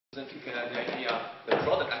presenting the idea, the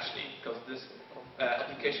product actually, because this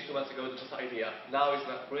application 2 months ago was just an idea. Now it's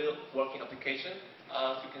a real working application,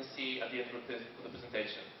 as you can see at the end of the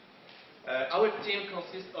presentation. Our team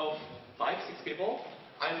consists of 5-6 people.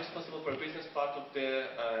 I'm responsible for the business part of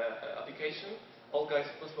the application. All guys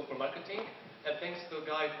responsible for marketing. And thanks to the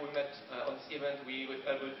guy who we met on this event, we were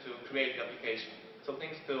able to create the application. So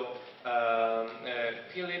thanks to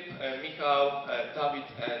Filip, Michał, David,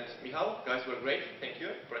 and Michał. Guys were great. Thank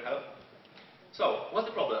you for your help. So, what's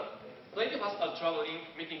the problem? Plenty of us are traveling,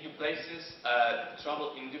 meeting new places,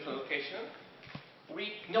 travel in different locations.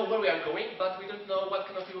 We know where we are going, but we don't know what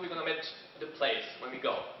kind of people we're going to meet at the place when we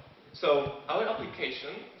go. So, our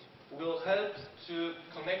application will help to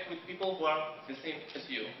connect with people who are the same as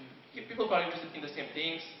you. People who are interested in the same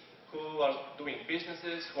things, who are doing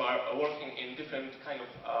businesses, who are working in different kind of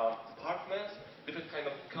departments, different kind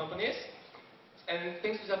of companies. And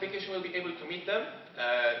thanks to this application, we'll be able to meet them,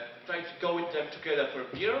 try to go with them together for a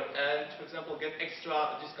beer, and, for example, get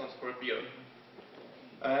extra discounts for a beer.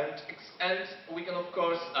 And we can, of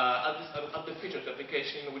course, add the feature to the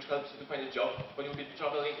application, which helps you to find a job when you'll be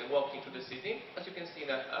traveling and walking through the city, as you can see in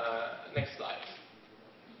the next slide.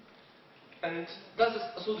 And that's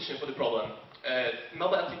a solution for the problem.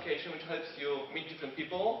 Mobile application which helps you meet different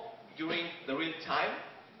people during the real time,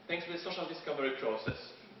 thanks to the social discovery process.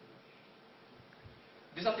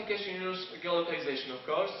 This application uses geolocalization, of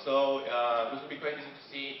course, so it will be quite easy to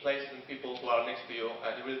see places and people who are next to you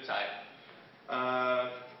in real time.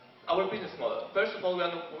 Our business model. First of all, we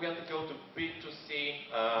want to go to B2C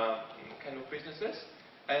kind of businesses,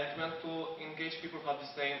 and we want to engage people who are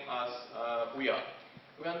the same as we are.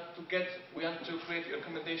 We want to create a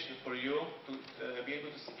recommendation for you to be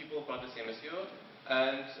able to see people who are the same as you,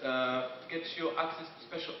 and get you access to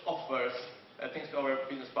special offers thanks to our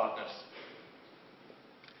business partners.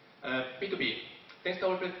 B2B. Thanks to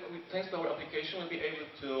our application, we'll be able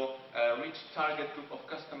to reach target group of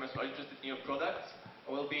customers who are interested in your products.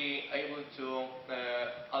 We'll be able to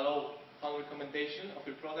allow fun recommendation of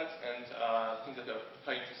your products and things that you're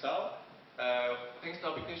trying to sell. Thanks to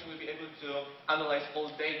our application, we'll be able to analyze all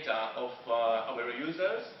data of our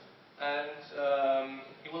users, and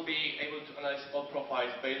you will be able to analyze all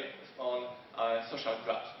profiles based on social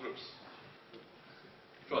groups.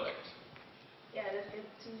 Product. Yeah, let's get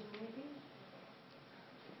to the movie.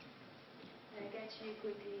 I'll get you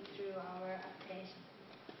quickly through our application.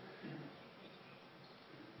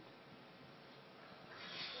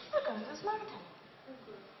 Welcome to Smartphone.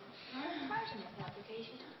 Smartphone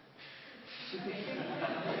application. So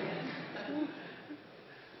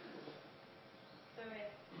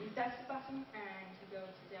you touch the button and you go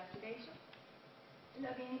to the application.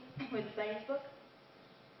 Log in with Facebook.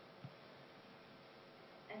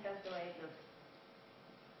 And that's the way it looks.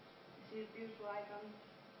 You see a beautiful icon.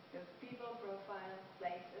 There's people, profile,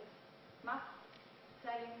 places, map,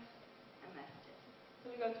 settings, and messages.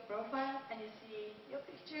 So we go to profile and you see your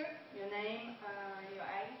picture, your name, your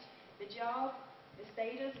age, the job, the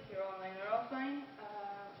status, if you're online or offline,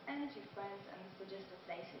 and your friends and suggested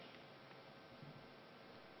places.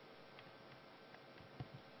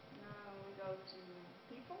 Now we go to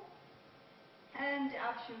people, and the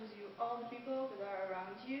app shows you all the people that are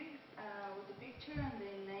around you with the picture and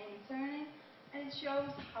the name and surname, and it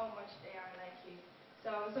shows how much they are like you.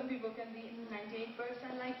 So some people can be 98%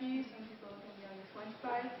 like you, some people can be only 25%,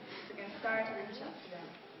 so you can start and chat to them.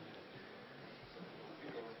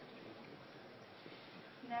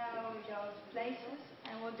 Now we go to places,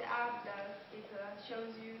 and what the app does, it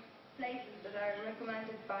shows you places that are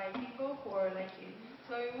recommended by people who are like you.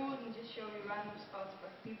 So it wouldn't just show you random spots,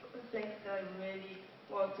 but places that you really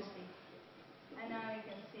want to see. And now you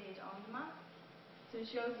can see it on the map. So it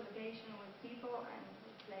shows the location with people and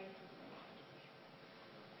with places.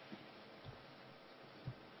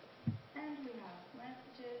 And we have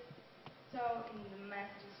messages. So in the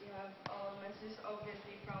messages you have all messages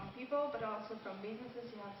obviously from people, but also from businesses.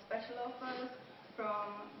 You have special offers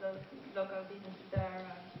from the local businesses that are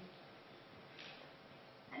around you.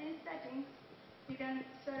 And in settings, you can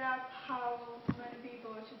set up how many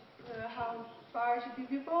people how far should be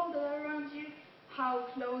people that are around you, how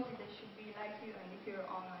close they should be like you, and if you're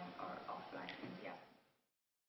online or offline.